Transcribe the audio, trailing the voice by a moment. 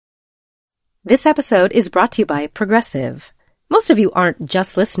This episode is brought to you by Progressive. Most of you aren't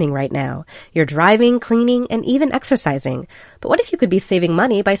just listening right now. You're driving, cleaning, and even exercising. But what if you could be saving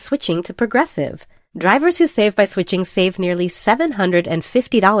money by switching to Progressive? Drivers who save by switching save nearly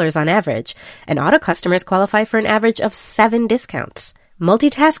 $750 on average, and auto customers qualify for an average of 7 discounts.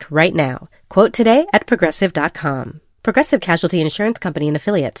 Multitask right now. Quote today at Progressive.com. Progressive Casualty Insurance Company and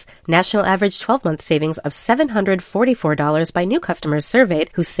Affiliates. National average 12-month savings of $744 by new customers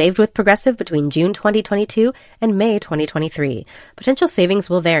surveyed who saved with Progressive between June 2022 and May 2023. Potential savings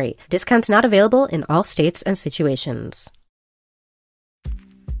will vary. Discounts not available in all states and situations.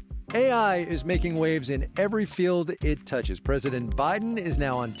 AI is making waves in every field it touches. President Biden is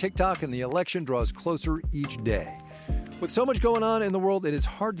now on TikTok, and the election draws closer each day. With so much going on in the world, it is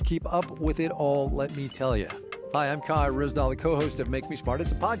hard to keep up with it all, let me tell you. Hi, I'm Kai Rizdal, the co-host of Make Me Smart.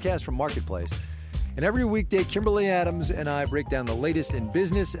 It's a podcast from Marketplace. And every weekday, Kimberly Adams and I break down the latest in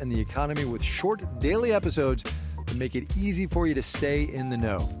business and the economy with short daily episodes to make it easy for you to stay in the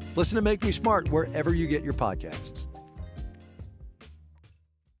know. Listen to Make Me Smart wherever you get your podcasts.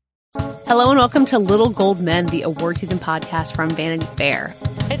 Hello and welcome to Little Gold Men, the award season podcast from Vanity Fair.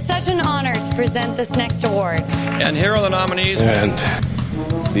 It's such an honor to present this next award. And here are the nominees. And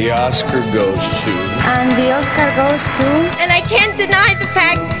the Oscar goes to... And the Oscar goes to... And I can't deny the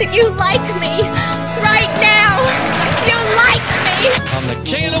fact that you like me. Right now. You like me. I'm the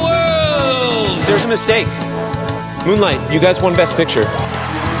king of the world. There's a mistake. Moonlight, you guys won Best Picture.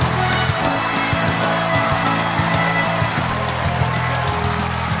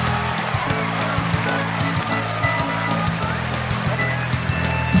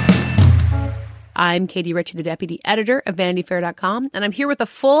 I'm Katie Ritchie, the deputy editor of VanityFair.com, and I'm here with a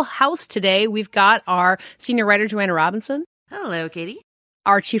full house today. We've got our senior writer, Joanna Robinson. Hello, Katie.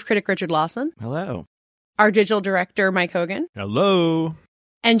 Our chief critic, Richard Lawson. Hello. Our digital director, Mike Hogan. Hello.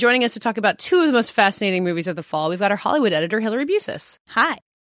 And joining us to talk about two of the most fascinating movies of the fall, we've got our Hollywood editor, Hillary Busis. Hi.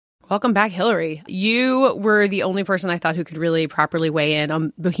 Welcome back, Hillary. You were the only person I thought who could really properly weigh in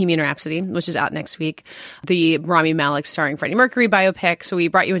on Bohemian Rhapsody, which is out next week, the Rami Malek starring Freddie Mercury biopic. So we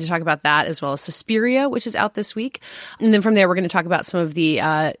brought you in to talk about that, as well as Suspiria, which is out this week. And then from there, we're going to talk about some of the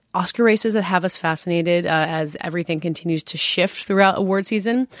Oscar races that have us fascinated as everything continues to shift throughout award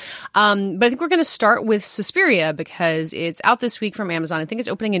season. But I think we're going to start with Suspiria because it's out this week from Amazon. I think it's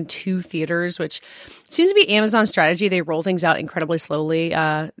opening in 2 theaters, which seems to be Amazon's strategy. They roll things out incredibly slowly.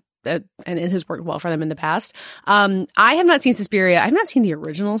 And it has worked well for them in the past. I have not seen Suspiria. I've not seen the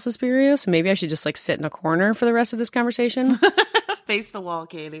original Suspiria, so maybe I should just sit in a corner for the rest of this conversation. Face the wall,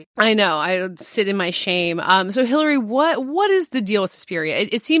 Katie. I know. I sit in my shame. So Hillary, what is the deal with Suspiria?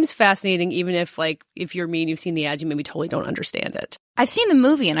 It seems fascinating, even if if you're me and you've seen the ad, you maybe totally don't understand it. I've seen the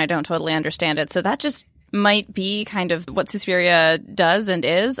movie and I don't totally understand it, so that just might be kind of what Suspiria does and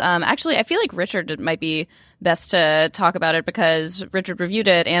is. Actually, I feel like Richard might be best to talk about it because Richard reviewed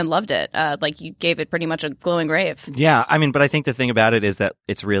it and loved it. You gave it pretty much a glowing rave. Yeah, but I think the thing about it is that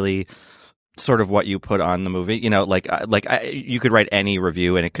it's really sort of what you put on the movie. You could write any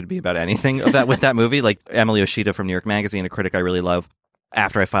review and it could be about anything of that with that movie. Like Emily Oshita from New York Magazine, a critic I really love.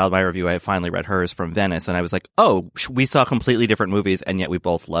 After I filed my review, I finally read hers from Venice, and I was like, oh, we saw completely different movies, and yet we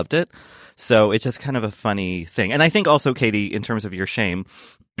both loved it. So it's just kind of a funny thing. And I think also, Katie, in terms of your shame,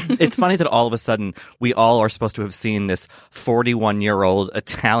 it's funny that all of a sudden we all are supposed to have seen this 41-year-old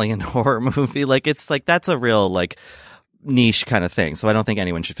Italian horror movie. That's a real, niche kind of thing. So I don't think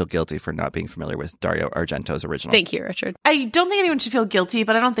anyone should feel guilty for not being familiar with Dario Argento's original. Thank you, Richard. I don't think anyone should feel guilty,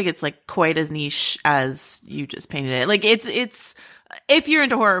 but I don't think it's quite as niche as you just painted it. It's if you're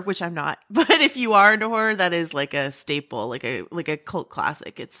into horror, which I'm not, but if you are into horror, that is a staple, like a cult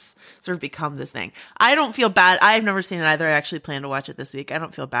classic. It's sort of become this thing. I don't feel bad. I've never seen it either. I actually plan to watch it this week. I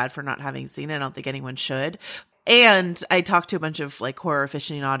don't feel bad for not having seen it. I don't think anyone should. And I talked to a bunch of horror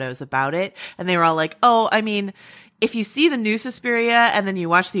aficionados about it, and they were all like, oh, if you see the new Suspiria and then you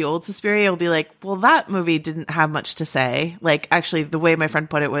watch the old Suspiria, you'll be like, well, that movie didn't have much to say. Actually, the way my friend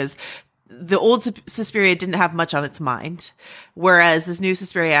put it was, the old Suspiria didn't have much on its mind, whereas this new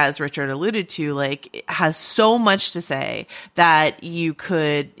Suspiria, as Richard alluded to, it has so much to say that you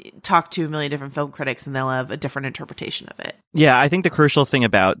could talk to a million different film critics and they'll have a different interpretation of it. Yeah, I think the crucial thing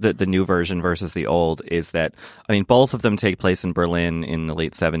about the new version versus the old is that, both of them take place in Berlin in the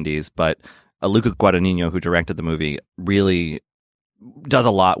late 70s, but Luca Guadagnino, who directed the movie, really does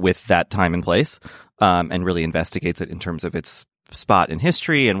a lot with that time and place, and really investigates it in terms of its spot in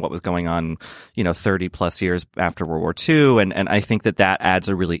history and what was going on, 30 plus years after World War II. And I think that adds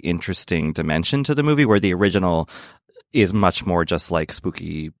a really interesting dimension to the movie, where the original is much more just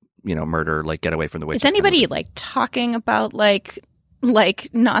spooky, murder, get away from the witches. Is anybody talking about like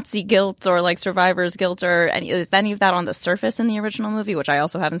Nazi guilt or like survivor's guilt or is any of that on the surface in the original movie, which I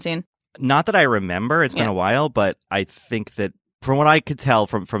also haven't seen? Not that I remember. It's been a while, but I think that from what I could tell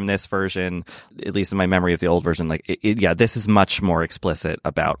from this version, at least in my memory of the old version, like this is much more explicit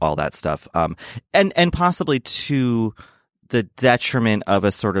about all that stuff. And possibly to the detriment of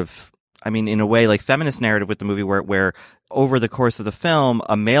a sort of, I mean, in a way, like feminist narrative with the movie where over the course of the film,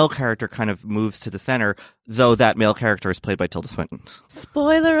 a male character kind of moves to the center, though that male character is played by Tilda Swinton.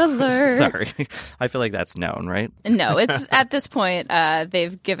 Spoiler alert. Sorry. I feel like that's known, right? No, it's at this point,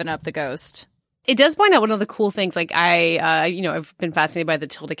 they've given up the ghost. It does point out one of the cool things, like I've been fascinated by the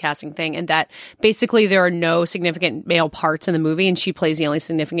Tilda casting thing, and that basically there are no significant male parts in the movie, and she plays the only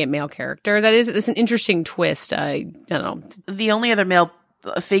significant male character. It's an interesting twist. I don't know. The only other male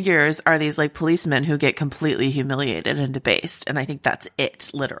figures are these like policemen who get completely humiliated and debased, and I think that's it,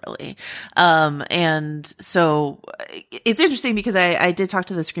 literally. And so it's interesting because I did talk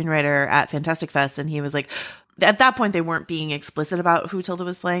to the screenwriter at Fantastic Fest, and he was like, at that point they weren't being explicit about who Tilda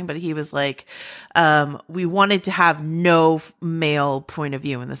was playing, but he was like, we wanted to have no male point of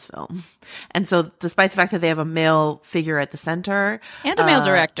view in this film. And so despite the fact that they have a male figure at the center and a male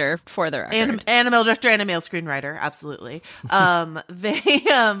director, for the record, and a male director and a male screenwriter, absolutely,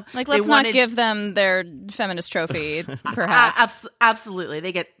 let's not give them their feminist trophy, perhaps. Absolutely,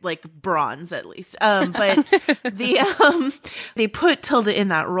 they get like bronze at least, but they put Tilda in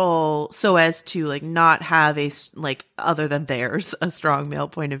that role so as to like not have a, like, other than theirs, a strong male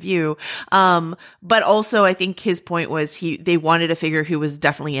point of view. But also I think his point was they wanted a figure who was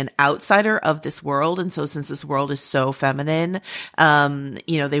definitely an outsider of this world. And so since this world is so feminine,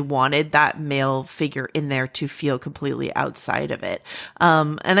 they wanted that male figure in there to feel completely outside of it.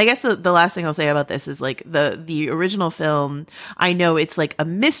 And I guess the last thing I'll say about this is like the original film, I know it's like a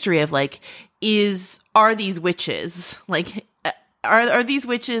mystery of like, are these witches? Like, Are these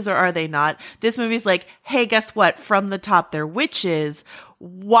witches or are they not? This movie's like, hey, guess what? From the top, they're witches.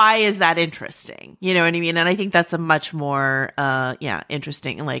 Why is that interesting? You know what I mean? And I think that's a much more,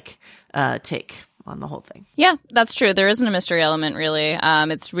 interesting, like, take on the whole thing. Yeah, that's true. There isn't a mystery element, really.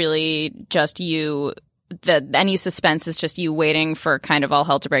 It's really just any suspense is just you waiting for kind of all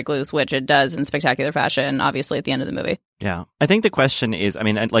hell to break loose, which it does in spectacular fashion, obviously, at the end of the movie. Yeah. I think the question is, I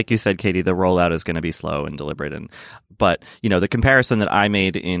mean, like you said, Katie, the rollout is going to be slow and deliberate. But, the comparison that I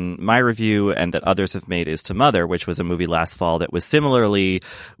made in my review and that others have made is to Mother, which was a movie last fall that was similarly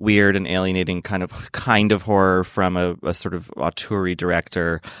weird and alienating kind of horror from a sort of auteur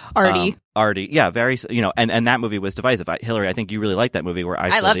director. Arty. Yeah, very, and that movie was divisive. Hillary, I think you really liked that movie where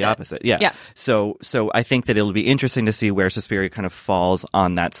I feel the opposite. Yeah. So I think that it'll be interesting to see where Suspiria kind of falls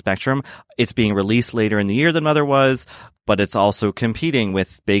on that spectrum. It's being released later in the year than Mother was, but it's also competing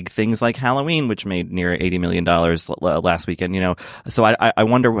with big things like Halloween, which made near $80 million last weekend, So I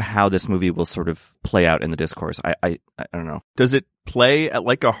wonder how this movie will sort of play out in the discourse. I don't know. Does it play at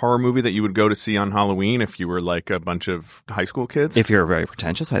like a horror movie that you would go to see on Halloween if you were like a bunch of high school kids? If you're a very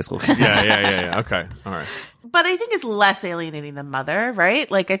pretentious high school kid. Yeah. Okay. All right. But I think it's less alienating than Mother, right?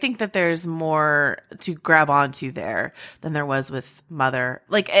 Like, I think that there's more to grab onto there than there was with Mother.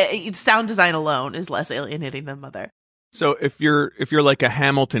 Like, sound design alone is less alienating than Mother. So if you're like a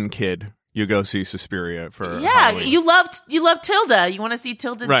Hamilton kid, you go see Suspiria for Halloween. you love Tilda. You want to see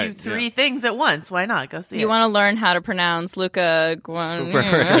Tilda do three things at once. Why not? Go see it. You want to learn how to pronounce Luca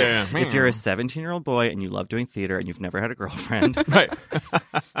Guadagnino. Yeah. If you're a 17-year-old boy and you love doing theater and you've never had a girlfriend. Right.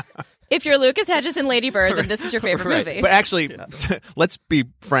 If you're Lucas Hedges in Lady Bird, then this is your favorite movie. But actually, let's be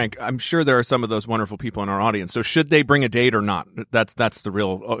frank. I'm sure there are some of those wonderful people in our audience. So should they bring a date or not? That's the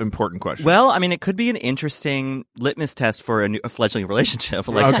real important question. Well, I mean, it could be an interesting litmus test for a fledgling relationship.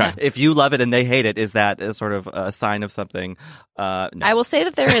 Like, if you love it and they hate it, is that a sort of a sign of something? No. I will say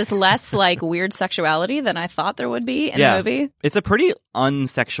that there is less like weird sexuality than I thought there would be in the movie. It's a pretty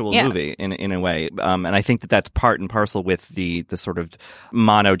unsexual movie in a way, and I think that that's part and parcel with the sort of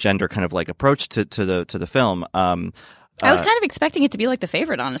monogender kind of like approach to the film. I was kind of expecting it to be like The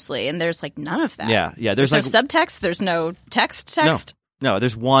Favorite, honestly, and there's like none of that. Yeah. There's no subtext. There's no text. No,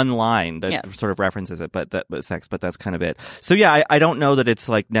 there's one line that sort of references it, but that's kind of it. So yeah, I don't know that it's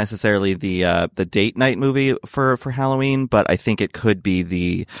like necessarily the date night movie for Halloween, but I think it could be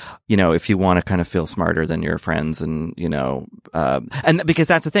the, if you want to kind of feel smarter than your friends and, and because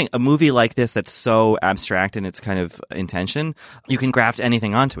that's the thing, a movie like this that's so abstract in its kind of intention, you can graft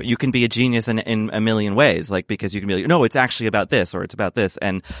anything onto it. You can be a genius in a million ways, like, because you can be like, no, it's actually about this or it's about this.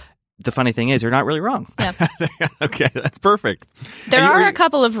 And the funny thing is, you're not really wrong. Yeah. Okay, that's perfect. There are a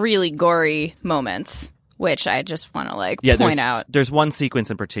couple of really gory moments which I just want to point out. There's one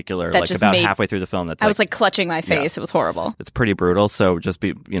sequence in particular, that like just about halfway through the film, that's I was clutching my face. It was horrible. It's pretty brutal. So just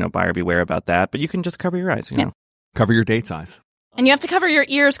be, buyer beware about that. But you can just cover your eyes. You know, cover your date's eyes. And you have to cover your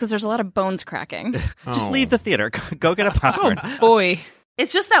ears because there's a lot of bones cracking. Just leave the theater. Go get a popcorn. Oh boy.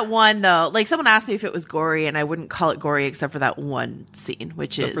 It's just that one, though. Like, someone asked me if it was gory, and I wouldn't call it gory except for that one scene,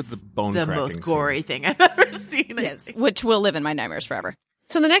 which is for the most gory thing I've ever seen. Yes, which will live in my nightmares forever.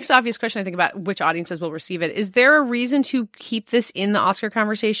 So the next obvious question I think about which audiences will receive it, is there a reason to keep this in the Oscar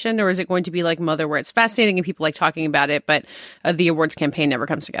conversation, or is it going to be like Mother where it's fascinating and people like talking about it, but the awards campaign never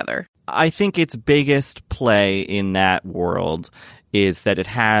comes together? I think its biggest play in that world is that it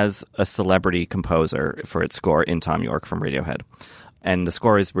has a celebrity composer for its score in Tom York from Radiohead. And the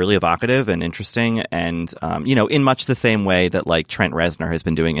score is really evocative and interesting, and in much the same way that like Trent Reznor has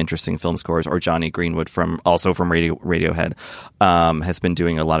been doing interesting film scores, or Johnny Greenwood from Radiohead has been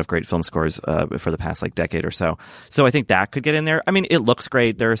doing a lot of great film scores for the past decade or so. So I think that could get in there. I mean, it looks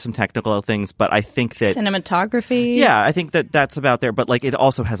great. There are some technical things, but I think that cinematography. Yeah, I think that that's about there. But it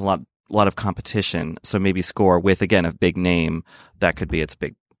also has a lot of competition. So maybe score with again a big name, that could be its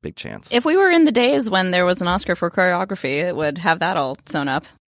big chance. If we were in the days when there was an Oscar for choreography, it would have that all sewn up.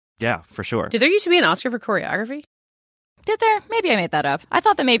 Yeah, for sure. Did there used to be an Oscar for choreography? Did there? Maybe I made that up. I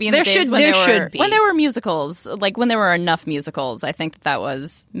thought that maybe in the days when there were musicals, when there were enough musicals, I think that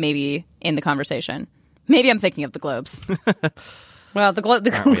was maybe in the conversation. Maybe I'm thinking of the Globes. Well, the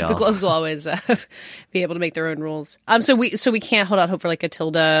Globes will always be able to make their own rules. So we can't hold out hope for a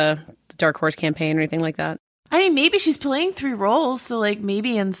Tilda Dark Horse campaign or anything like that. I mean, maybe she's playing 3 roles, so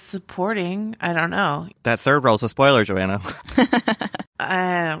maybe in supporting, I don't know. That third role's a spoiler, Joanna.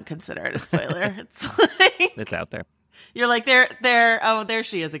 I don't consider it a spoiler. It's it's out there. You're there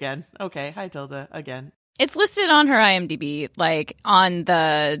she is again. Okay, hi Tilda again. It's listed on her IMDb, on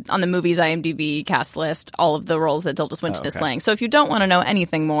the movie's IMDb cast list, all of the roles that Tilda Swinton is playing. So if you don't want to know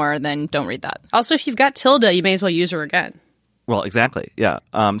anything more, then don't read that. Also, if you've got Tilda, you may as well use her again. Well, exactly. Yeah.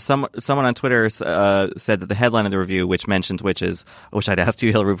 Someone on Twitter said that the headline of the review, which mentions witches, which I'd asked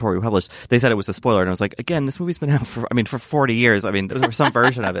you, Hillary, before we published, they said it was a spoiler. And I was like, again, this movie's been out for 40 years. I mean, there's some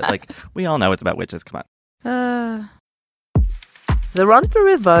version of it. We all know it's about witches. Come on. The Run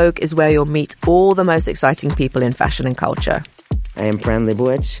Through with Vogue is where you'll meet all the most exciting people in fashion and culture. I am Fran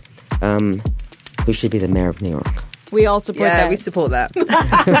Lebowitz, who should be the mayor of New York. We all support that. We support that.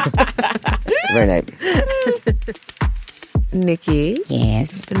 Very nice. Nikki.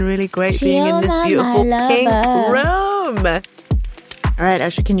 Yes. It's been really great being in this beautiful pink room. All right,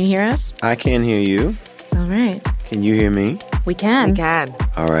 Usher, can you hear us? I can hear you. All right. Can you hear me? We can. We can.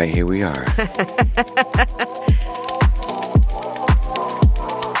 All right, here we are.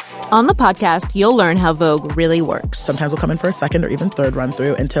 On the podcast, you'll learn how Vogue really works. Sometimes we'll come in for a second or even third run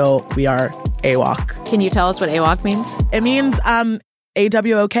through until we are AWOC. Can you tell us what AWOC means? It means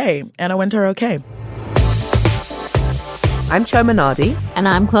AWOK, Anna Wintour OK. I'm Cho Minardi. And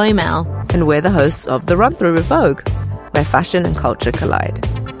I'm Chloe Mal. And we're the hosts of The Run Through with Vogue, where fashion and culture collide.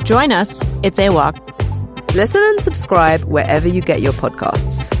 Join us. It's AWOC. Listen and subscribe wherever you get your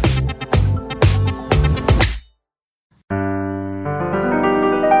podcasts.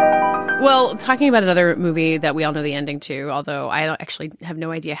 Well, talking about another movie that we all know the ending to, although I don't actually have no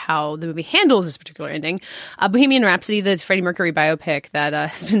idea how the movie handles this particular ending, Bohemian Rhapsody, the Freddie Mercury biopic that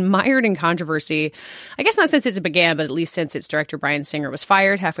has been mired in controversy, I guess not since it began, but at least since its director Bryan Singer was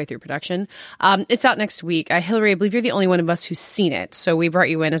fired halfway through production. It's out next week. Hillary, I believe you're the only one of us who's seen it, so we brought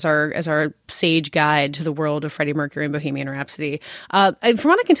you in as our sage guide to the world of Freddie Mercury and Bohemian Rhapsody. From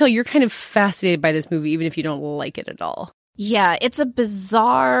what I can tell, you're kind of fascinated by this movie, even if you don't like it at all. Yeah, it's a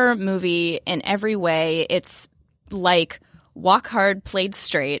bizarre movie in every way. It's like Walk Hard played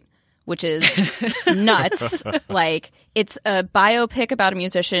straight, which is nuts. It's a biopic about a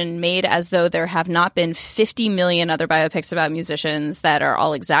musician made as though there have not been 50 million other biopics about musicians that are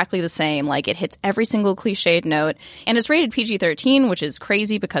all exactly the same. It hits every single cliched note. And it's rated PG-13, which is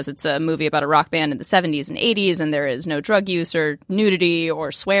crazy because it's a movie about a rock band in the 70s and 80s, and there is no drug use or nudity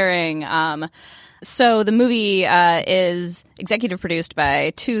or swearing. So the movie is executive produced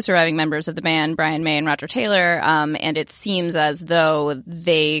by 2 surviving members of the band, Brian May and Roger Taylor, and it seems as though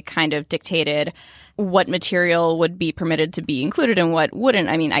they kind of dictated what material would be permitted to be included and what wouldn't.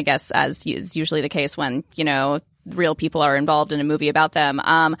 I mean, I guess as is usually the case when, real people are involved in a movie about them.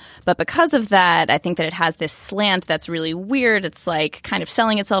 But because of that, I think that it has this slant that's really weird. It's like kind of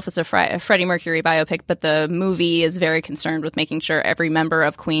selling itself as a Freddie Mercury biopic, but the movie is very concerned with making sure every member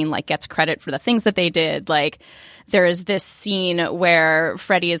of Queen like gets credit for the things that they did. Like there is this scene where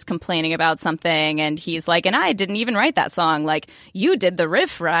Freddie is complaining about something and he's like, and I didn't even write that song. Like, you did the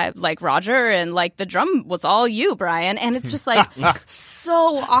riff, right? Like, Roger, and like the drum was all you, Brian. And it's just like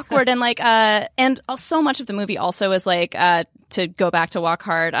so awkward. And like, and so much of the movie also is like, to go back to Walk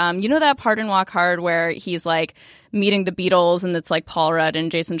Hard. You know that part in Walk Hard where he's like meeting the Beatles and it's like Paul Rudd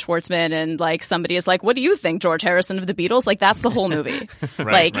and Jason Schwartzman and like somebody is like, what do you think, George Harrison of the Beatles? Like that's the whole movie.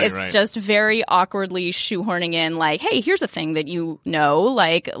 It's just very awkwardly shoehorning in like, hey, here's a thing that you know,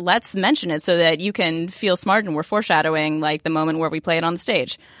 like let's mention it so that you can feel smart and we're foreshadowing like the moment where we play it on the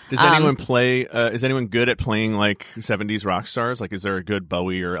stage. Does anyone play, is anyone good at playing like 70s rock stars? Like is there a good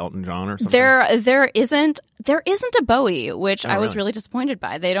Bowie or Elton John or something? There isn't a Bowie, which I was really disappointed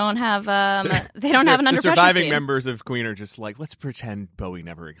by. They don't have an under pressure surviving scene. Members of Queen are just like, let's pretend Bowie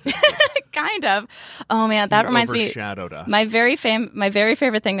never existed. Kind of. Oh man, that reminds me. Overshadowed us. My very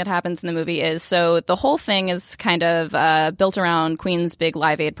favorite thing that happens in the movie is so the whole thing is kind of built around Queen's big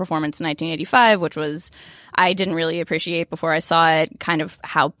Live Aid performance in 1985, which was I didn't really appreciate before I saw it, kind of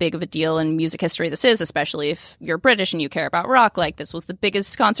how big of a deal in music history this is, especially if you're British and you care about rock. Like, this was the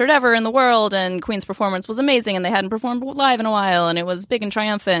biggest concert ever in the world, and Queen's performance was amazing, and they hadn't performed live in a while, and it was big and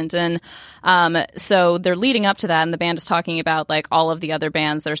triumphant. And so they're leading up to that, and the band is talking about, like, all of the other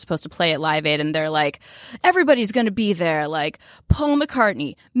bands that are supposed to play at Live Aid, and they're like, everybody's going to be there, like Paul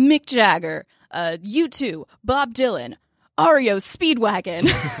McCartney, Mick Jagger, U2, Bob Dylan, REO Speedwagon.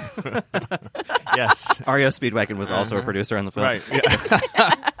 Yes. REO Speedwagon was also a producer on the film. Right.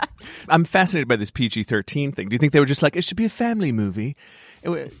 Yeah. I'm fascinated by this PG-13 thing. Do you think they were just like, it should be a family movie?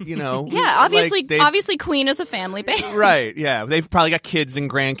 You know? Yeah, obviously Queen is a family band. Right, yeah. They've probably got kids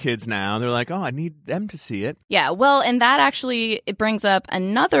and grandkids now. They're like, oh, I need them to see it. Yeah, well, and that actually, it brings up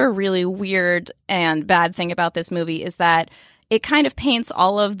another really weird and bad thing about this movie is that it kind of paints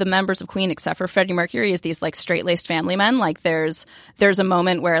all of the members of Queen except for Freddie Mercury as these like straight-laced family men. Like there's a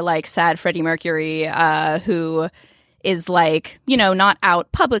moment where like sad Freddie Mercury, who is like, you know, not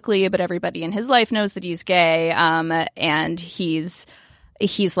out publicly, but everybody in his life knows that he's gay. And he's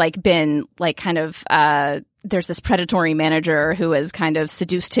like been like kind of, there's this predatory manager who has kind of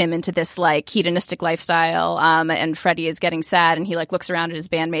seduced him into this like hedonistic lifestyle. And Freddie is getting sad and he like looks around at his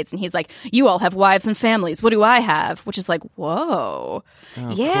bandmates and he's like, you all have wives and families. What do I have? Which is like, whoa. Oh,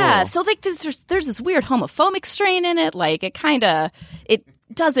 yeah. cool. So like there's this weird homophobic strain in it. Like it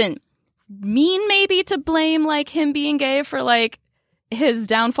doesn't mean maybe to blame like him being gay for like his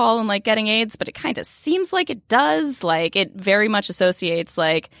downfall and like getting AIDS, but it kind of seems like it does. Like it very much associates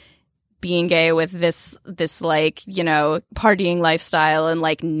like being gay with this like, you know, partying lifestyle, and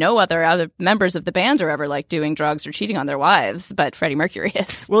like no other members of the band are ever like doing drugs or cheating on their wives, but Freddie Mercury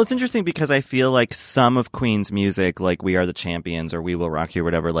is. Well, it's interesting because I feel like some of Queen's music, like We Are the Champions or We Will Rock You or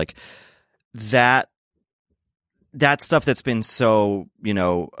whatever, like that stuff that's been so, you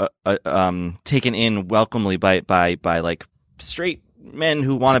know, taken in welcomely by like straight men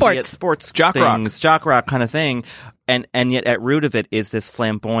who want to be at sports jock rock kind of thing, and yet at root of it is this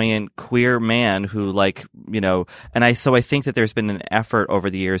flamboyant queer man who, like, you know, and I think that there's been an effort over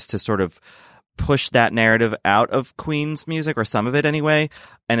the years to sort of push that narrative out of Queen's music, or some of it anyway,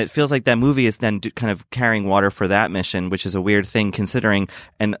 and it feels like that movie is then kind of carrying water for that mission, which is a weird thing considering,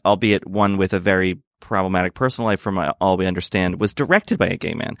 and albeit one with a very problematic personal life from all we understand, was directed by a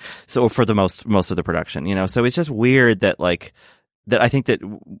gay man. So for the most of the production, you know, so it's just weird that like, that I think that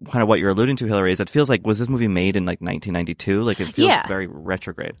kind of what you're alluding to, Hillary, is it feels like, was this movie made in like 1992? Like it feels very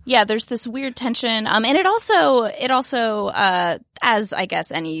retrograde. Yeah, there's this weird tension. And it also, as I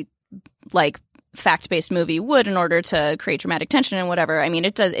guess any like fact-based movie would in order to create dramatic tension and whatever. I mean,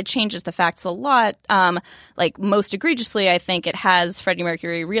 it changes the facts a lot. Like most egregiously, I think it has Freddie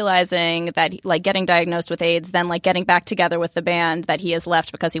Mercury realizing that like getting diagnosed with AIDS, then like getting back together with the band that he has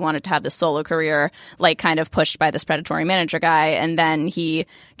left because he wanted to have this solo career, like kind of pushed by this predatory manager guy. And then he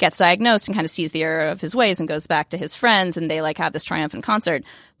gets diagnosed and kind of sees the error of his ways and goes back to his friends, and they like have this triumphant concert.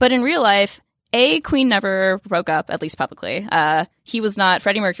 But in real life, Queen never broke up, at least publicly.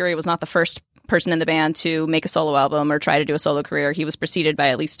 Freddie Mercury was not the first person in the band to make a solo album or try to do a solo career. He was preceded by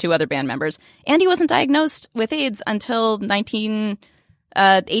at least two other band members, and he wasn't diagnosed with AIDS until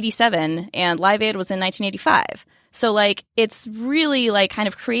 1987, and Live Aid was in 1985. So like it's really like kind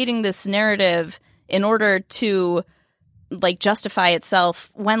of creating this narrative in order to like justify itself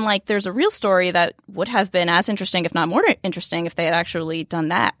when like there's a real story that would have been as interesting, if not more interesting, if they had actually done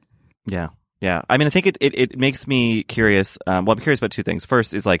that. Yeah. Yeah, I mean, I think it makes me curious. Well, I'm curious about two things.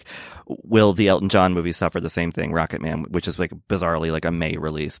 First is like, will the Elton John movie suffer the same thing, Rocket Man, which is like bizarrely like a May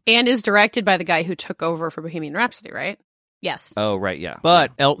release, and is directed by the guy who took over for Bohemian Rhapsody, right? Yes. Oh, right, yeah.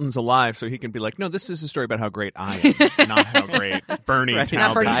 But Elton's alive, so he can be like, no, this is a story about how great I am, not how great Bernie right.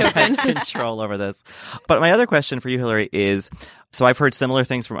 Taupin. I have control over this. But my other question for you, Hillary, is, so I've heard similar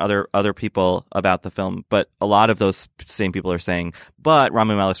things from other people about the film, but a lot of those same people are saying, but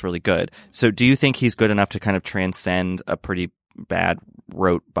Rami Malek's really good. So do you think he's good enough to kind of transcend a pretty bad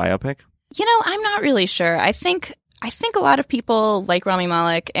rote biopic? You know, I'm not really sure. I think a lot of people like Rami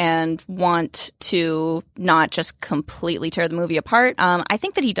Malek and want to not just completely tear the movie apart. I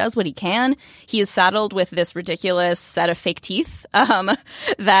think that he does what he can. He is saddled with this ridiculous set of fake teeth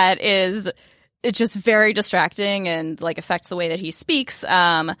that is just very distracting and like affects the way that he speaks.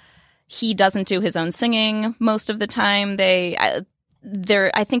 He doesn't do his own singing most of the time.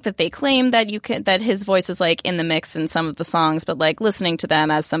 I think that they claim that his voice is like in the mix in some of the songs, but like listening to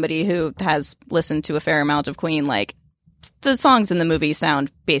them as somebody who has listened to a fair amount of Queen, like the songs in the movie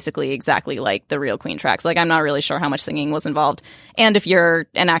sound basically exactly like the real Queen tracks. Like I'm not really sure how much singing was involved. And if you're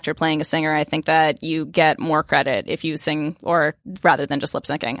an actor playing a singer, I think that you get more credit if you sing or rather than just lip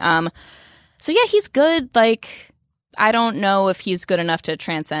syncing. So yeah, he's good. Like I don't know if he's good enough to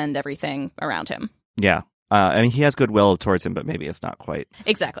transcend everything around him. Yeah. I mean, he has goodwill towards him, but maybe it's not quite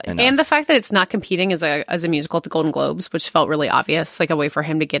exactly enough. And the fact that it's not competing as a musical at the Golden Globes, which felt really obvious, like a way for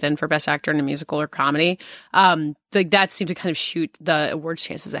him to get in for Best Actor in a musical or comedy, like that seemed to kind of shoot the awards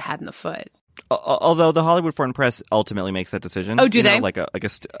chances it had in the foot. Although the Hollywood Foreign Press ultimately makes that decision. Oh, do they?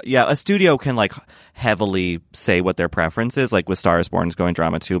 A studio can like heavily say what their preference is, like with Star is Born is going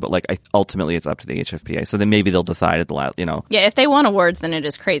drama too, but like ultimately it's up to the HFPA. So then maybe they'll decide at the last, you know. Yeah, if they want awards, then it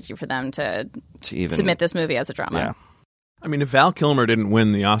is crazy for them to even submit this movie as a drama. Yeah. I mean, if Val Kilmer didn't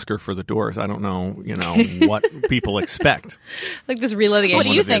win the Oscar for The Doors, I don't know, what people expect. Like this relitigation. What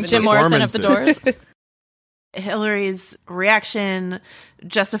do you think, Jim Morrison of The Doors? Hillary's reaction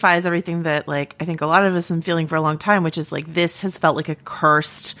justifies everything that, like, I think a lot of us have been feeling for a long time, which is, like, this has felt like a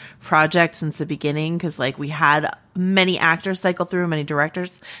cursed project since the beginning, because, like, we had many actors cycle through, many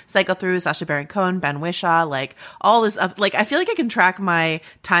directors cycle through, Sacha Baron Cohen, Ben Whishaw, like, all this up. Like, I feel like I can track my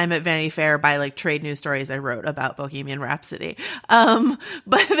time at Vanity Fair by, like, trade news stories I wrote about Bohemian Rhapsody.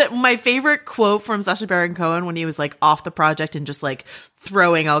 But my favorite quote from Sacha Baron Cohen when he was, like, off the project and just, like,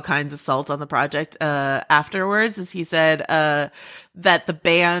 throwing all kinds of salt on the project afterwards is he said that the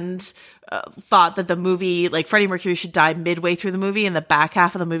band thought that the movie, like, Freddie Mercury should die midway through the movie and the back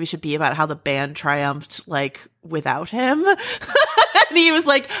half of the movie should be about how the band triumphed, like, without him. And he was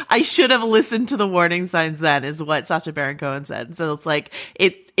like, I should have listened to the warning signs then, is what Sacha Baron Cohen said. So it's like,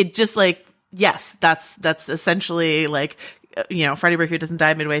 it just, like, yes, that's essentially, like, Freddie Mercury doesn't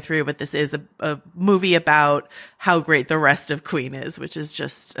die midway through, but this is a movie about how great the rest of Queen is, which is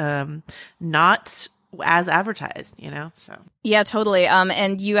just not as advertised, so. Yeah, totally.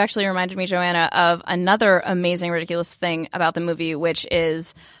 And you actually reminded me, Joanna, of another amazing, ridiculous thing about the movie, which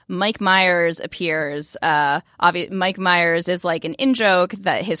is Mike Myers appears. Mike Myers is like an in-joke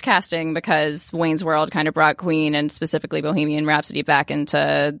that his casting, because Wayne's World kind of brought Queen and specifically Bohemian Rhapsody back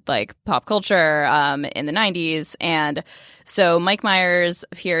into like pop culture in the 90s. And so Mike Myers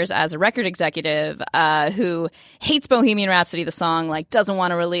appears as a record executive who hates Bohemian Rhapsody, the song, like doesn't want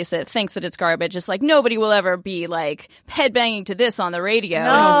to release it, thinks that it's garbage, just like nobody will ever be like headbanging to this on the radio.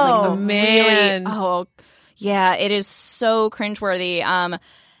 No, and just like man. Really, yeah, it is so cringeworthy.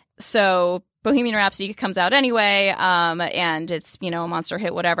 So Bohemian Rhapsody comes out anyway, and it's, a monster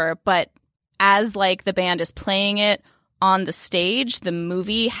hit, whatever. But as like the band is playing it on the stage, the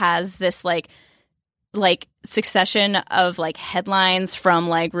movie has this like succession of like headlines from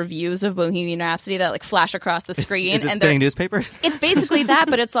like reviews of Bohemian Rhapsody that like flash across the screen. Is it spinning newspapers? It's basically that,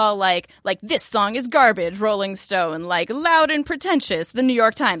 but it's all like this song is garbage, Rolling Stone, like loud and pretentious, the New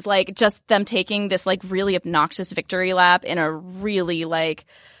York Times, like just them taking this like really obnoxious victory lap in a really like,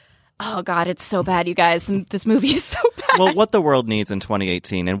 oh God, it's so bad, you guys. This movie is so bad. Well, what the world needs in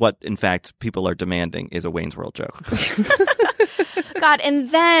 2018 and what in fact people are demanding is a Wayne's World joke. God, and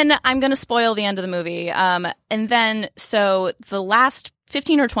then I'm going to spoil the end of the movie. And then, so the last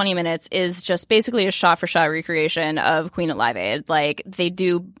 15 or 20 minutes is just basically a shot-for-shot recreation of Queen at Live Aid. Like, they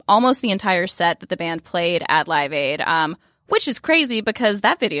do almost the entire set that the band played at Live Aid, which is crazy because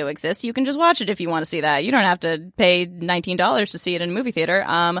that video exists. You can just watch it if you want to see that. You don't have to pay $19 to see it in a movie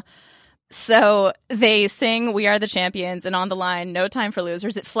theater. So they sing "We Are the Champions," and on the line, "No time for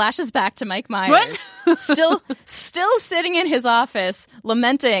losers." It flashes back to Mike Myers, still sitting in his office,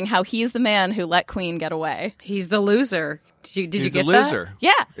 lamenting how he's the man who let Queen get away. He's the loser. Did you get a loser.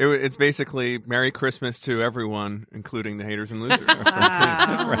 That? Yeah. It's basically Merry Christmas to everyone, including the haters and losers.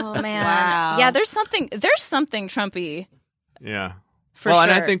 Oh man. Wow. Yeah, there's something Trumpy. Yeah. For well,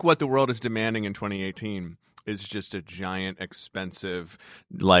 sure. and I think what the world is demanding in 2018 is just a giant, expensive,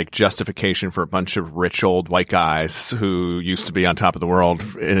 like, justification for a bunch of rich old white guys who used to be on top of the world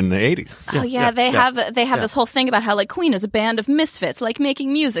in the 80s. Oh they have this whole thing about how, like, Queen is a band of misfits, like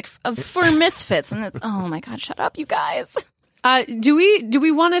making music for misfits, and it's, oh my god, shut up, you guys. Do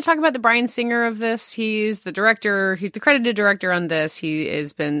we want to talk about the Bryan Singer of this? He's the director. He's the credited director on this. He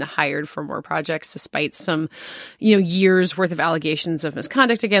has been hired for more projects despite some, years worth of allegations of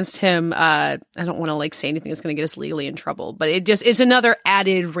misconduct against him. I don't want to say anything that's going to get us legally in trouble, but it's another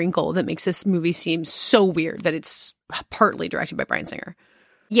added wrinkle that makes this movie seem so weird that it's partly directed by Bryan Singer.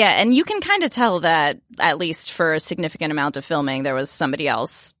 Yeah, and you can kind of tell that, at least for a significant amount of filming, there was somebody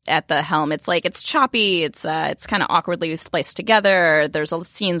else at the helm. It's it's choppy, it's kind of awkwardly spliced together. There's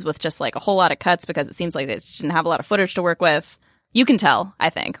scenes with just a whole lot of cuts because it seems like they didn't have a lot of footage to work with. You can tell, I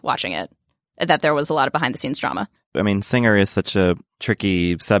think, watching it, that there was a lot of behind-the-scenes drama. I mean, Singer is such a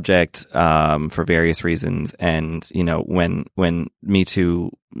tricky subject for various reasons. And, when Me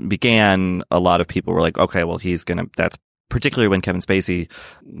Too began, a lot of people were like, okay, well, that's particularly when Kevin Spacey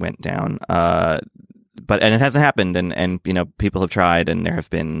went down. And it hasn't happened. And people have tried, and there have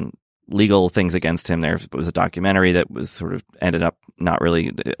been legal things against him. There was a documentary that was sort of ended up not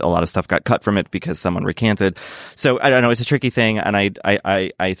really, a lot of stuff got cut from it because someone recanted. So I don't know. It's a tricky thing. And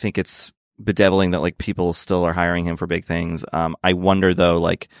I think it's bedeviling that people still are hiring him for big things. I wonder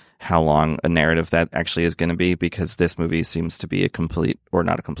though, how long a narrative that actually is going to be, because this movie seems to be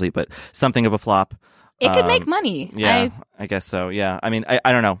but something of a flop. It could make money. Yeah, I guess so. Yeah. I mean,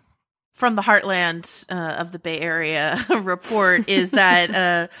 I don't know. From the heartland of the Bay Area report is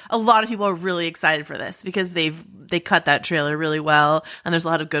that a lot of people are really excited for this because they cut that trailer really well, and there's a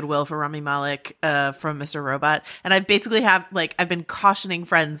lot of goodwill for Rami Malek from Mr. Robot. And I basically I've been cautioning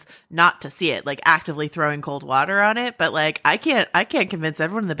friends not to see it, actively throwing cold water on it. But I can't convince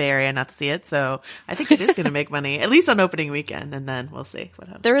everyone in the Bay Area not to see it. So I think it is going to make money, at least on opening weekend, and then we'll see what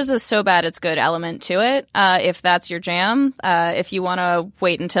happens. There is a so bad it's good element to it. If that's your jam, if you want to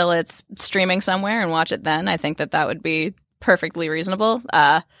wait until it's streaming somewhere and watch it then, I think that would be perfectly reasonable.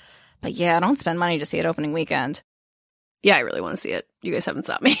 But yeah, don't spend money to see it opening weekend. Yeah, I really want to see it. You guys haven't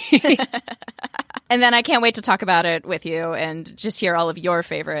stopped me. And then I can't wait to talk about it with you and just hear all of your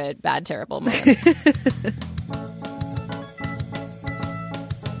favorite bad, terrible moments.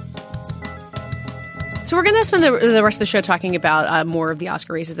 So we're going to spend the rest of the show talking about more of the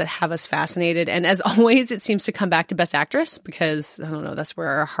Oscar races that have us fascinated. And as always, it seems to come back to Best Actress because, I don't know, that's where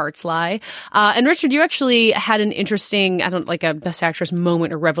our hearts lie. And Richard, you actually had an interesting, a Best Actress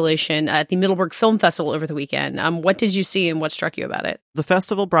moment or revelation at the Middleburg Film Festival over the weekend. What did you see and what struck you about it? The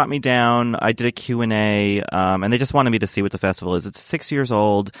festival brought me down. I did a Q&A, and they just wanted me to see what the festival is. It's 6 years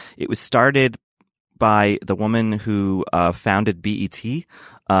old. It was started by the woman who founded BET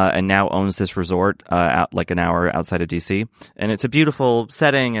and now owns this resort out an hour outside of DC. And it's a beautiful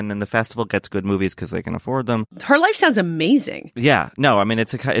setting, and then the festival gets good movies because they can afford them. Her life sounds amazing. Yeah, no, I mean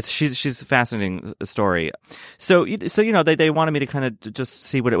she's a fascinating story. So they wanted me to kind of just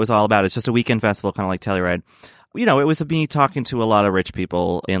see what it was all about. It's just a weekend festival, kind of like Telluride. It was me talking to a lot of rich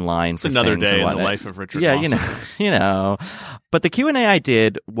people in line for another things day and in the life of Richard Lawson. Yeah, But the Q&A I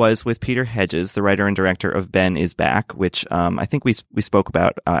did was with Peter Hedges, the writer and director of Ben is Back, which I think we spoke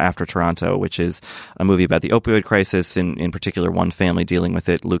about after Toronto, which is a movie about the opioid crisis, in particular one family dealing with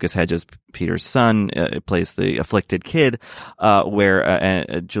it. Lucas Hedges, Peter's son, plays the afflicted kid,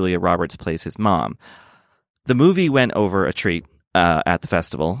 where Julia Roberts plays his mom. The movie went over a treat at the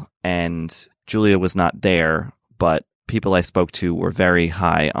festival, and Julia was not there, but people I spoke to were very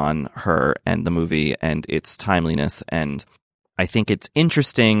high on her and the movie and its timeliness. And I think it's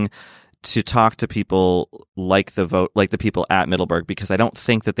interesting to talk to people like the people at Middleburg, because I don't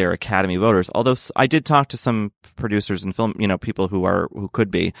think that they're Academy voters. Although I did talk to some producers and film, people who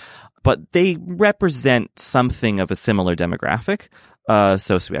could be, but they represent something of a similar demographic,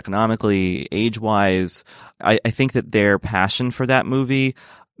 socioeconomically, age-wise. I think that their passion for that movie,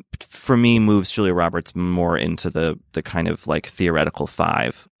 for me, moves Julia Roberts more into the kind of theoretical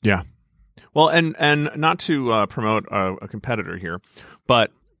five. Yeah. Well, and not to promote a competitor here,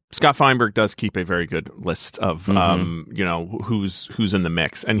 but Scott Feinberg does keep a very good list of, who's in the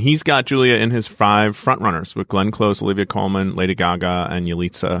mix. And he's got Julia in his 5 frontrunners with Glenn Close, Olivia Colman, Lady Gaga, and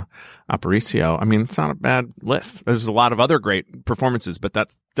Yalitza Aparicio. I mean, it's not a bad list. There's a lot of other great performances, but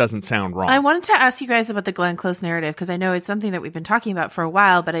that doesn't sound wrong. I wanted to ask you guys about the Glenn Close narrative, because I know it's something that we've been talking about for a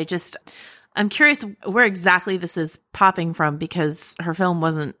while, but I'm curious where exactly this is popping from, because her film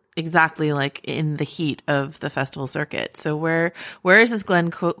wasn't exactly like in the heat of the festival circuit. So where is this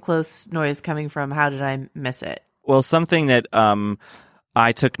Glenn Close noise coming from? How did I miss it? Well, something that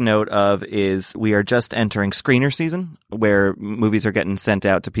I took note of is we are just entering screener season, where movies are getting sent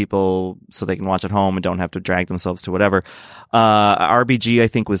out to people so they can watch at home and don't have to drag themselves to whatever. RBG, I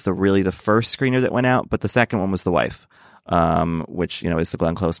think, was the first screener that went out, but the second one was The Wife. Which, is the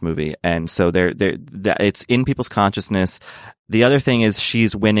Glenn Close movie. And so it's in people's consciousness. The other thing is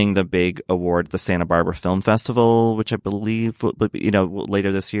she's winning the big award, the Santa Barbara Film Festival, which I believe,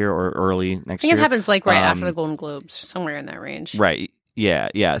 later this year or early next year. I think it happens right after the Golden Globes, somewhere in that range. Right.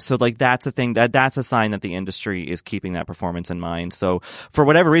 Yeah. So that's a thing that's a sign that the industry is keeping that performance in mind. So for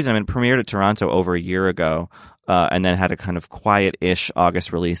whatever reason, it premiered at Toronto over a year ago. And then had a kind of quiet-ish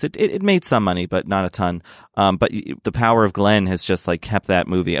August release. It made some money, but not a ton. But the power of Glenn has just kept that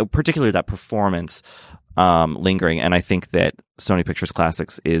movie, particularly that performance, lingering. And I think that Sony Pictures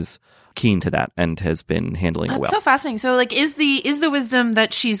Classics is keen to that and has been handling it well. That's so fascinating. So is the wisdom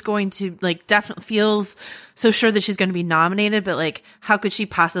that she's going to definitely feels so sure that she's going to be nominated, but how could she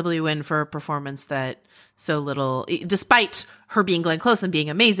possibly win for a performance that so little, despite her being Glenn Close and being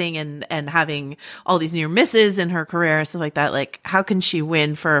amazing and having all these near misses in her career and stuff like that? How can she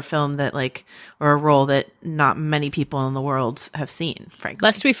win for a film that or a role that not many people in the world have seen, frankly?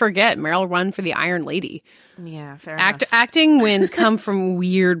 Lest we forget, Meryl won for The Iron Lady. Yeah, fair enough. Acting wins come from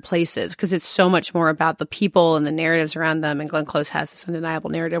weird places, because it's so much more about the people and the narratives around them. And Glenn Close has this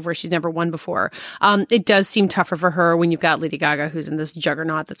undeniable narrative where she's never won before. It does seem tougher for her when you've got Lady Gaga, who's in this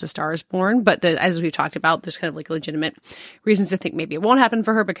juggernaut that's A Star Is Born. But as we've talked about, there's kind of legitimate reasons to think maybe it won't happen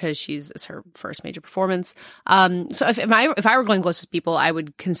for her, because it's her first major performance. So if I were Glenn Close's people, I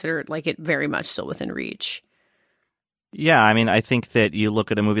would consider it very much still within reach. Yeah, I mean, I think that you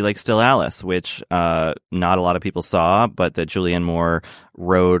look at a movie like Still Alice, which not a lot of people saw, but that Julianne Moore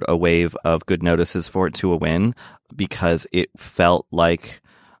rode a wave of good notices for it to a win, because it felt like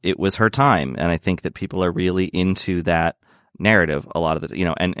it was her time. And I think that people are really into that narrative a lot of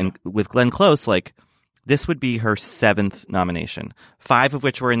the, and with Glenn Close, this would be her 7th nomination, 5 of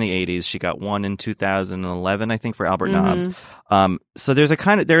which were in the 80s. She got 1 in 2011, I think, for Albert Nobbs. So there's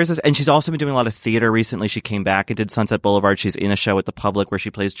and she's also been doing a lot of theater recently. She came back and did Sunset Boulevard. She's in a show at the Public where she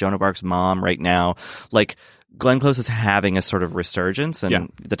plays Joan of Arc's mom right now. Glenn Close is having a sort of resurgence,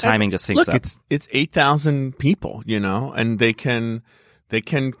 and the timing just syncs up. It's 8,000 people, and they can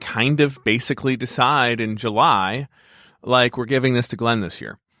kind of basically decide in July, we're giving this to Glenn this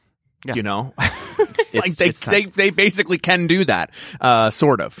year. Yeah. They basically can do that,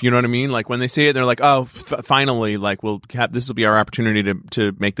 sort of. You know what I mean? When they see it, they're finally, this will be our opportunity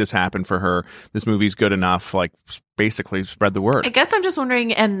to make this happen for her. This movie's good enough. Basically spread the word. I guess I'm just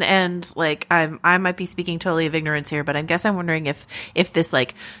wondering, and I might be speaking totally of ignorance here, but I'm wondering if this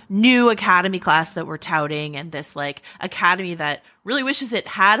new Academy class that we're touting, and this Academy that really wishes it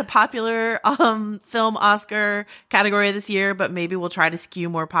had a popular film Oscar category this year, but maybe we'll try to skew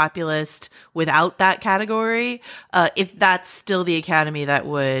more populist without that category, if that's still the Academy that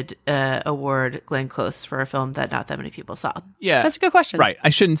would award Glenn Close for a film that not that many people saw. Yeah, that's a good question. Right. I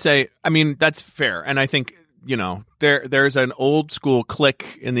shouldn't say, that's fair. And I think, there's an old school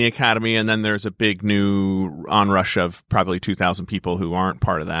clique in the Academy, and then there's a big new onrush of probably 2,000 people who aren't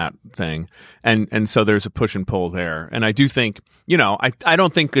part of that thing. And so there's a push and pull there. And I do think, I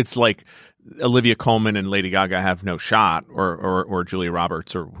don't think it's Olivia Colman and Lady Gaga have no shot, or Julia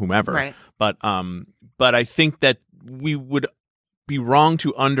Roberts or whomever. Right. But I think that we would be wrong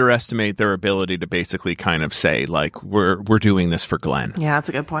to underestimate their ability to basically kind of say, we're doing this for Glenn. Yeah, that's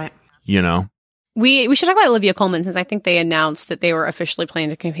a good point. We should talk about Olivia Colman, since I think they announced that they were officially planning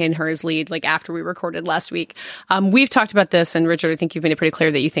to campaign her as lead after we recorded last week. We've talked about this, and Richard, I think you've made it pretty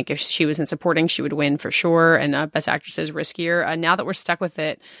clear that you think if she was in supporting, she would win for sure, and Best Actress is riskier. Now that we're stuck with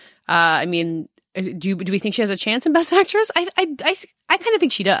it, do we think she has a chance in Best Actress? I kind of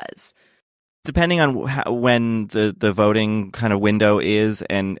think she does. Depending on when the voting kind of window is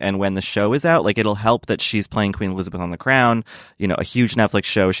and when the show is out, it'll help that she's playing Queen Elizabeth on The Crown, a huge Netflix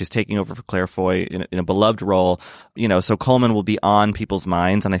show. She's taking over for Claire Foy in a beloved role, so Coleman will be on people's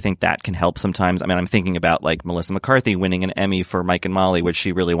minds, and I think that can help sometimes. I'm thinking about Melissa McCarthy winning an Emmy for Mike and Molly, which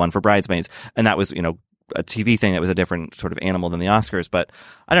she really won for Bridesmaids, and that was, a TV thing that was a different sort of animal than the Oscars. But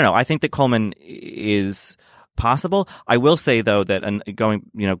I don't know. I think that Coleman is possible. I will say though that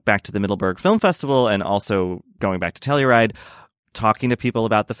going back to the Middleburg Film Festival and also going back to Telluride, talking to people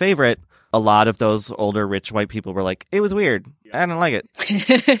about The Favorite, a lot of those older rich white people were like, it was weird. I don't like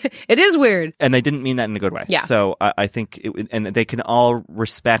it. It is weird. And they didn't mean that in a good way. Yeah. So I think and they can all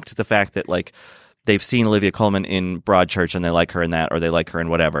respect the fact that like they've seen Olivia Colman in Broadchurch and they like her in that, or they like her in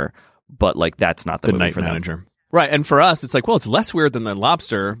whatever. But like that's not the movie Night for Manager. them. Right. And for us, it's like, well, it's less weird than The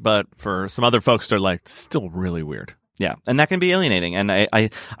Lobster, but for some other folks, they're like, still really weird. Yeah. And that can be alienating. And I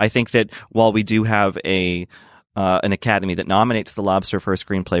think that while we do have an Academy that nominates The Lobster for a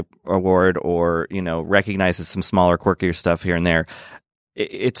screenplay award, or recognizes some smaller, quirkier stuff here and there,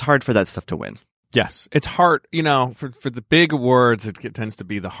 it's hard for that stuff to win. Yes, it's hard. For the big awards, it tends to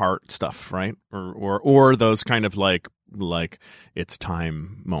be the heart stuff, right? Or those kind of like it's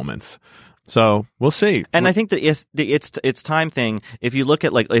time moments. So we'll see. And I think that it's time thing. If you look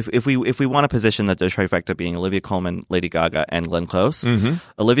at like if we want to position that the trifecta being Olivia Colman, Lady Gaga, and Glenn Close,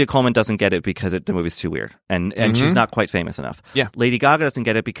 Olivia Colman doesn't get it because the movie's too weird and she's not quite famous enough. Yeah. Lady Gaga doesn't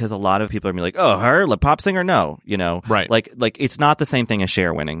get it because a lot of people are like, oh, her, the pop singer, no, right? Like it's not the same thing as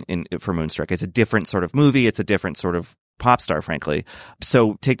Cher winning for Moonstruck. It's a different sort of movie. It's a different sort of pop star, frankly.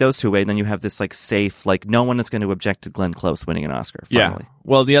 So take those two away, and then you have this like safe, like no one is going to object to Glenn Close winning an Oscar. Finally. Yeah.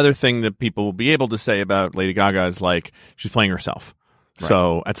 Well, the other thing that people will be able to say about Lady Gaga is like she's playing herself. Right.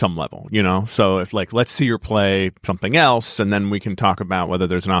 So at some level, so if like, let's see her play something else, and then we can talk about whether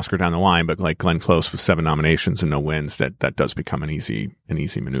there's an Oscar down the line. But like Glenn Close with 7 nominations and no wins, that does become an easy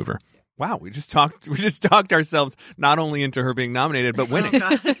maneuver. Wow, we just talked ourselves not only into her being nominated but winning. Oh,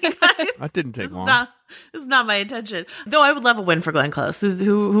 God. That didn't take long. This is not my intention. Though I would love a win for Glenn Close,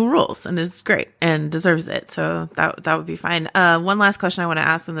 who rules and is great and deserves it. So that would be fine. One last question I want to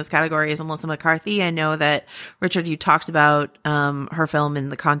ask in this category is on Melissa McCarthy. I know that, Richard, you talked about her film in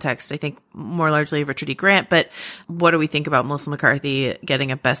the context, I think, more largely of Richard E. Grant. But what do we think about Melissa McCarthy getting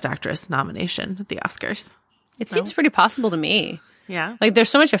a Best Actress nomination at the Oscars? It seems pretty possible to me. Yeah. Like there's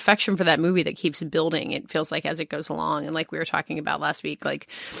so much affection for that movie that keeps building, it feels like, as it goes along. And like we were talking about last week, like,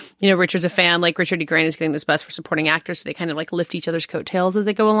 Richard's a fan, like Richard E. Grant is getting this Best for Supporting Actor, so they kind of like lift each other's coattails as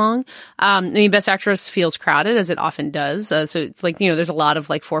they go along. Best Actress feels crowded, as it often does. So like, there's a lot of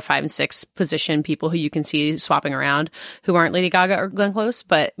like 4, 5, and 6 position people who you can see swapping around who aren't Lady Gaga or Glenn Close.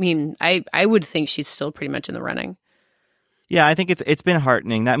 But I would think she's still pretty much in the running. Yeah, I think it's been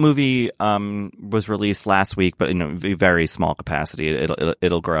heartening. That movie was released last week, but in a very small capacity.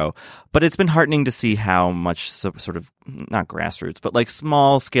 It'll grow. But it's been heartening to see how much sort of, not grassroots, but like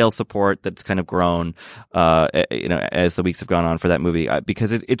small scale support that's kind of grown, as the weeks have gone on for that movie,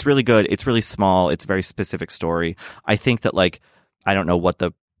 because it's really good. It's really small. It's a very specific story. I think that like, I don't know what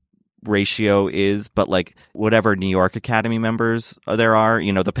the ratio is, but like whatever New York Academy members there are,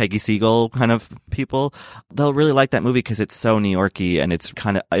 the Peggy Siegel kind of people, they'll really like that movie because it's so New Yorky and it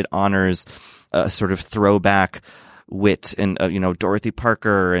honors a sort of throwback wit and Dorothy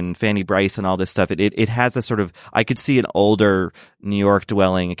Parker and Fanny Brice and all this stuff. It has a sort of, I could see an older New York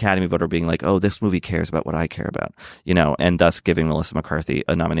dwelling Academy voter being like, oh, this movie cares about what I care about, and thus giving Melissa McCarthy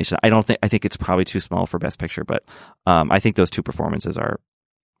a nomination. I think it's probably too small for Best Picture, but I think those two performances are,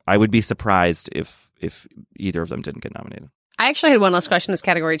 I would be surprised if either of them didn't get nominated. I actually had one last question in this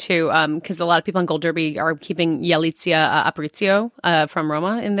category too, because a lot of people in Gold Derby are keeping Yalitza Aparicio from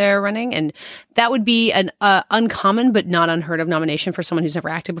Roma in their running, and that would be an uncommon but not unheard of nomination for someone who's never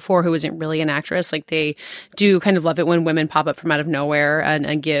acted before, who isn't really an actress. Like they do kind of love it when women pop up from out of nowhere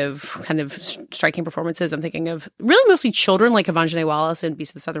and give kind of striking performances. I'm thinking of really mostly children, like Evangeline Wallace in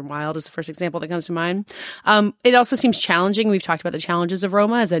Beast of the Southern Wild is the first example that comes to mind. It also seems challenging. We've talked about the challenges of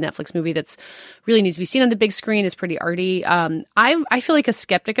Roma as a Netflix movie that's really needs to be seen on the big screen. Is pretty arty. I feel like a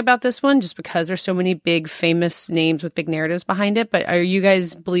skeptic about this one just because there's so many big famous names with big narratives behind it. But are you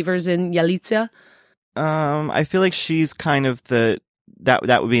guys believers in Yalitza? I feel like she's kind of that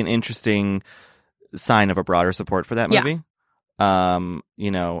would be an interesting sign of a broader support for that movie.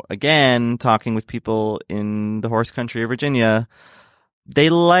 Yeah. Again, talking with people in the horse country of Virginia, they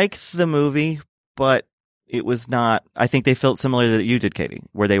liked the movie, but it was not. I think they felt similar to you did, Katie,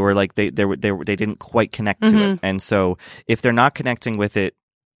 where they were like they didn't quite connect to it, and so if they're not connecting with it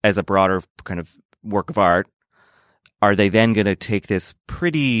as a broader kind of work of art, are they then going to take this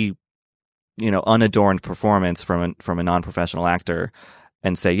pretty, unadorned performance from a non-professional actor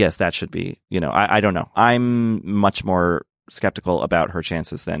and say yes, that should be? I don't know. I'm much more skeptical about her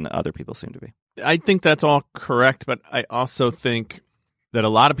chances than other people seem to be. I think that's all correct, but I also think that a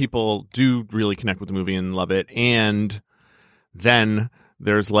lot of people do really connect with the movie and love it, and then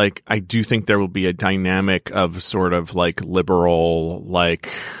there's like, I do think there will be a dynamic of sort of like liberal, like,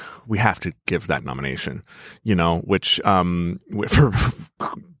 we have to give that nomination, you know, which, for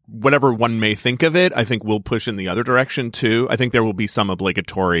whatever one may think of it, I think will push in the other direction too. I think there will be some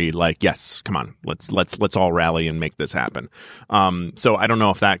obligatory, like, yes, come on, let's all rally and make this happen. So I don't know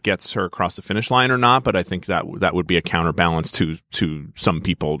if that gets her across the finish line or not, but I think that would be a counterbalance to some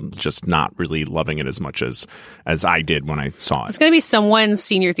people just not really loving it as much as I did when I saw it. It's going to be someone's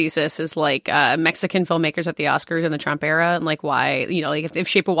senior thesis is like Mexican filmmakers at the Oscars in the Trump era, and like why, you know, like if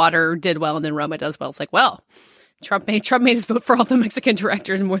Shape of Water did well and then Roma does well, it's like, well, Trump made us vote for all the Mexican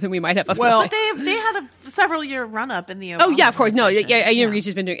directors more than we might have otherwise. Well, they had a several-year run-up in the Obama Oh, yeah, of course. No, administration. Reach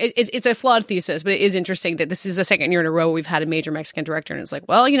has been doing it. It's a flawed thesis, but it is interesting that this is the second year in a row we've had a major Mexican director. And it's like,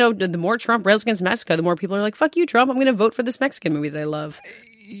 well, you know, the more Trump rails against Mexico, the more people are like, fuck you, Trump. I'm going to vote for this Mexican movie that I love.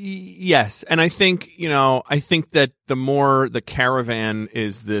 Yes. And I think that the more the Caravan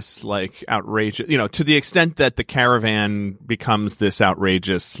is this like outrageous, you know, to the extent that the Caravan becomes this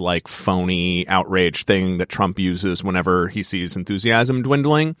outrageous, like phony outrage thing that Trump uses whenever he sees enthusiasm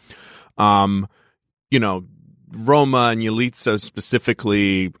dwindling, you know, Roma and Yalitza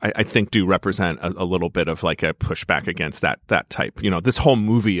specifically, I think do represent a little bit of like a pushback against that type. You know, this whole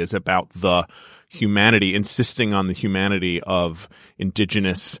movie is about the humanity, insisting on the humanity of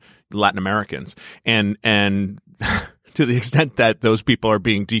indigenous Latin Americans. And to the extent that those people are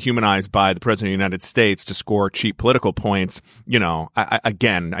being dehumanized by the President of the United States to score cheap political points, you know, I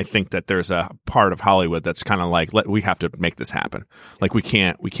think that there's a part of Hollywood that's kind of like, we have to make this happen. Like we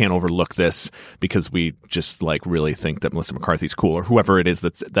can't overlook this because we just like really think that Melissa McCarthy's cool or whoever it is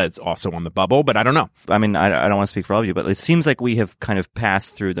that's also on the bubble. But I don't know. I mean, I don't want to speak for all of you, but it seems like we have kind of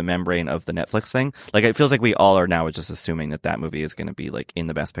passed through the membrane of the Netflix thing. Like it feels like we all are now just assuming that movie is going to be like in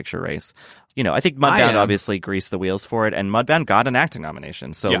the Best Picture race. You know, I think Mudbound obviously greased the wheels for it, and Mudbound got an acting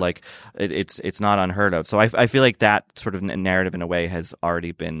nomination. So like it's not unheard of. So I feel like that sort of narrative in a way has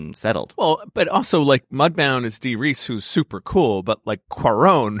already been settled. Well, but also like Mudbound is Dee Reese, who's super cool, but like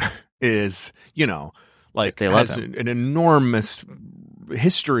Cuarón is, you know, like they love has him. an enormous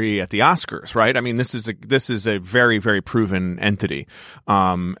history at the Oscars, right? I mean, this is a very, very proven entity.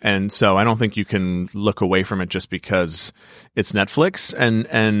 And so I don't think you can look away from it just because it's Netflix.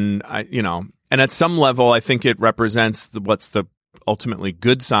 And I, you know, and at some level, I think it represents what's the ultimately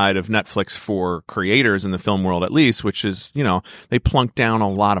good side of Netflix for creators in the film world, at least, which is, you know, they plunked down a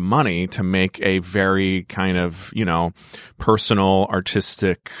lot of money to make a very kind of, you know, personal,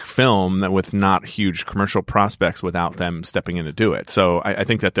 artistic film that with not huge commercial prospects without them stepping in to do it. So I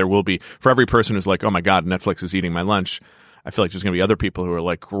think that there will be, for every person who's like, oh my God, Netflix is eating my lunch, I feel like there's going to be other people who are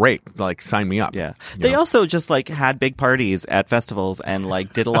like, great, like sign me up. Yeah. They also just like had big parties at festivals and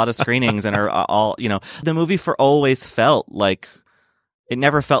like did a lot of screenings and are all, you know, the movie always felt like, it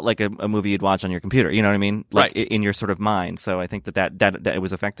never felt like a movie you'd watch on your computer. You know what I mean? Like right. In your sort of mind. So I think that it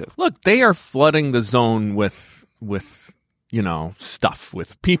was effective. Look, they are flooding the zone with, you know, stuff,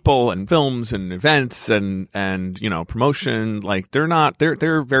 with people and films and events and, you know, promotion. Like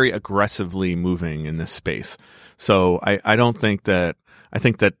they're very aggressively moving in this space. So I don't think that, I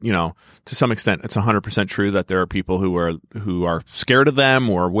think that, you know, to some extent it's 100% true that there are people who are scared of them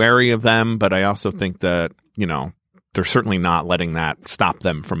or wary of them. But I also think that, you know, they're certainly not letting that stop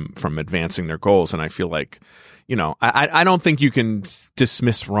them from advancing their goals. And I feel like, you know, I don't think you can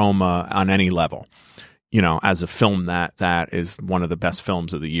dismiss Roma on any level, you know, as a film that is one of the best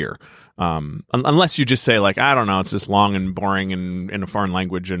films of the year. Unless you just say like, I don't know, it's just long and boring and in a foreign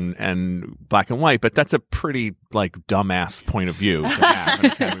language and black and white, but that's a pretty like dumbass point of view to have.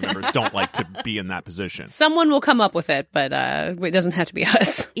 And Academy members don't like to be in that position. Someone will come up with it, but it doesn't have to be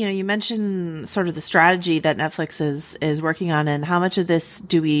us. You know, you mentioned sort of the strategy that Netflix is working on, and how much of this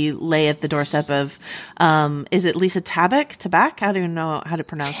do we lay at the doorstep of, is it Lisa Tabak? I don't even know how to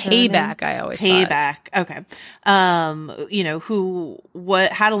pronounce her name. Tabak, I always Tabak. Okay. You know, who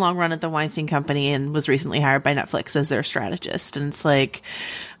had a long run at the Weinstein Company and was recently hired by Netflix as their strategist. And it's like,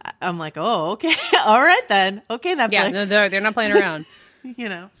 I'm like, oh, okay. All right then. Okay, Netflix. Yeah, no, they're not playing around. You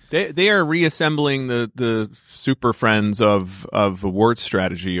know. They are reassembling the super friends of awards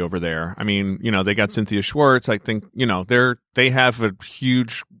strategy over there. I mean, you know, they got Cynthia Schwartz. I think, you know, they have a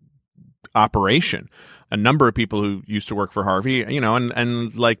huge operation. A number of people who used to work for Harvey, you know,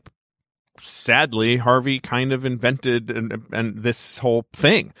 and like, sadly, Harvey kind of invented and this whole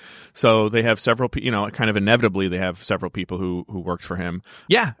thing. So they have several, you know, kind of inevitably they have several people who worked for him.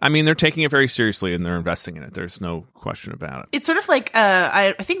 Yeah, I mean, they're taking it very seriously and they're investing in it. There's no question about it. It's sort of like,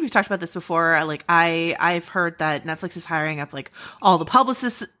 I think we've talked about this before. Like I've heard that Netflix is hiring up like all the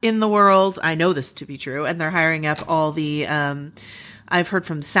publicists in the world. I know this to be true. And they're hiring up all the, I've heard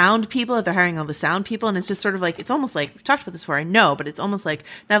from sound people that they're hiring all the sound people, and it's just sort of like, it's almost like, we've talked about this before, I know, but it's almost like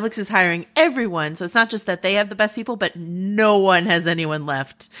Netflix is hiring everyone. So it's not just that they have the best people, but no one has anyone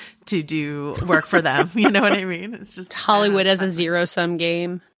left to do work for them. You know what I mean? It's just Hollywood as a zero-sum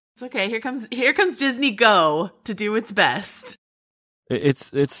game. It's okay. Here comes Disney Go to do its best.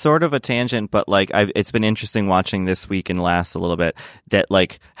 It's sort of a tangent, but like it's been interesting watching this week and last a little bit that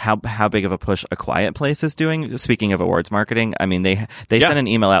like how big of a push A Quiet Place is doing. Speaking of awards marketing, I mean they sent an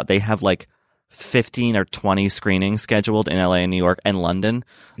email out. They have like 15 or 20 screenings scheduled in LA and New York and London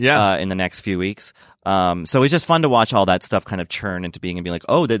in the next few weeks. So it's just fun to watch all that stuff kind of churn into being and be like,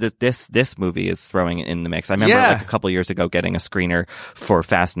 oh, this movie is throwing it in the mix. I remember like a couple years ago getting a screener for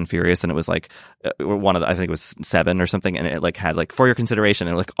Fast and Furious, and it was like one of the, I think it was 7 or something, and it like had like for your consideration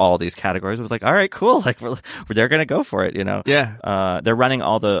and like all these categories. It was like, all right, cool, like they're gonna go for it, you know? Yeah. They're running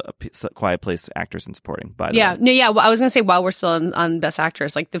all the Quiet Place actors and supporting. By the way. Well, I was gonna say while we're still on Best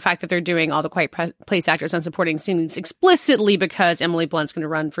Actress, like the fact that they're doing all the Quiet Place actors and supporting seems explicitly because Emily Blunt's gonna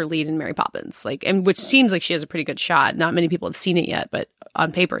run for lead in Mary Poppins, like, and which seems like she has a pretty good shot. Not many people have seen it yet, but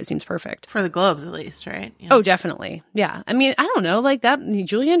on paper it seems perfect. For the Globes, at least, right? Yeah. Oh, definitely. Yeah. I mean, I don't know, like that,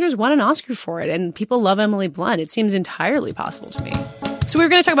 Julie Andrews won an Oscar for it, and people love Emily Blunt. It seems entirely possible to me. So we were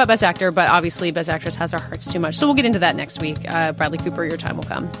going to talk about Best Actor, but obviously Best Actress has our hearts too much. So we'll get into that next week. Bradley Cooper, your time will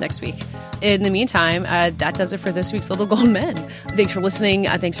come next week. In the meantime, that does it for this week's Little Gold Men. Thanks for listening.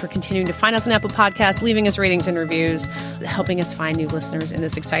 Thanks for continuing to find us on Apple Podcasts, leaving us ratings and reviews, helping us find new listeners in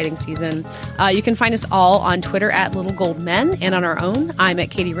this exciting season. You can find us all on Twitter at Little Gold Men, and on our own, I'm at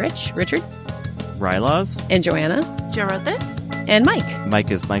Katie Rich, Richard, Rylaws, and Joanna. Joe wrote this. And Mike.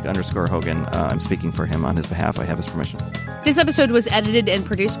 Mike is Mike_Hogan. I'm speaking for him on his behalf. I have his permission. This episode was edited and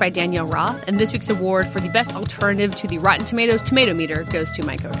produced by Danielle Roth, and this week's award for the best alternative to the Rotten Tomatoes Tomato Meter goes to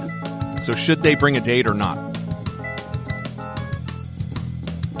Mike Hogan. So should they bring a date or not?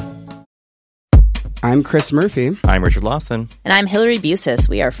 I'm Chris Murphy. I'm Richard Lawson. And I'm Hillary Busis.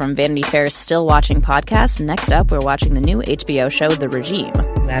 We are from Vanity Fair's Still Watching podcast. Next up, we're watching the new HBO show, The Regime.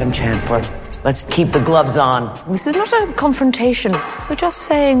 Madam Chancellor, let's keep the gloves on. This is not a confrontation. We're just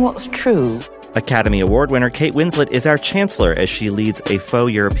saying what's true. Academy Award winner Kate Winslet is our chancellor as she leads a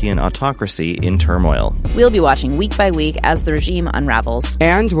faux European autocracy in turmoil. We'll be watching week by week as the regime unravels.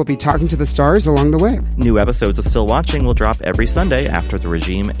 And we'll be talking to the stars along the way. New episodes of Still Watching will drop every Sunday after The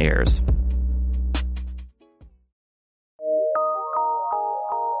Regime airs.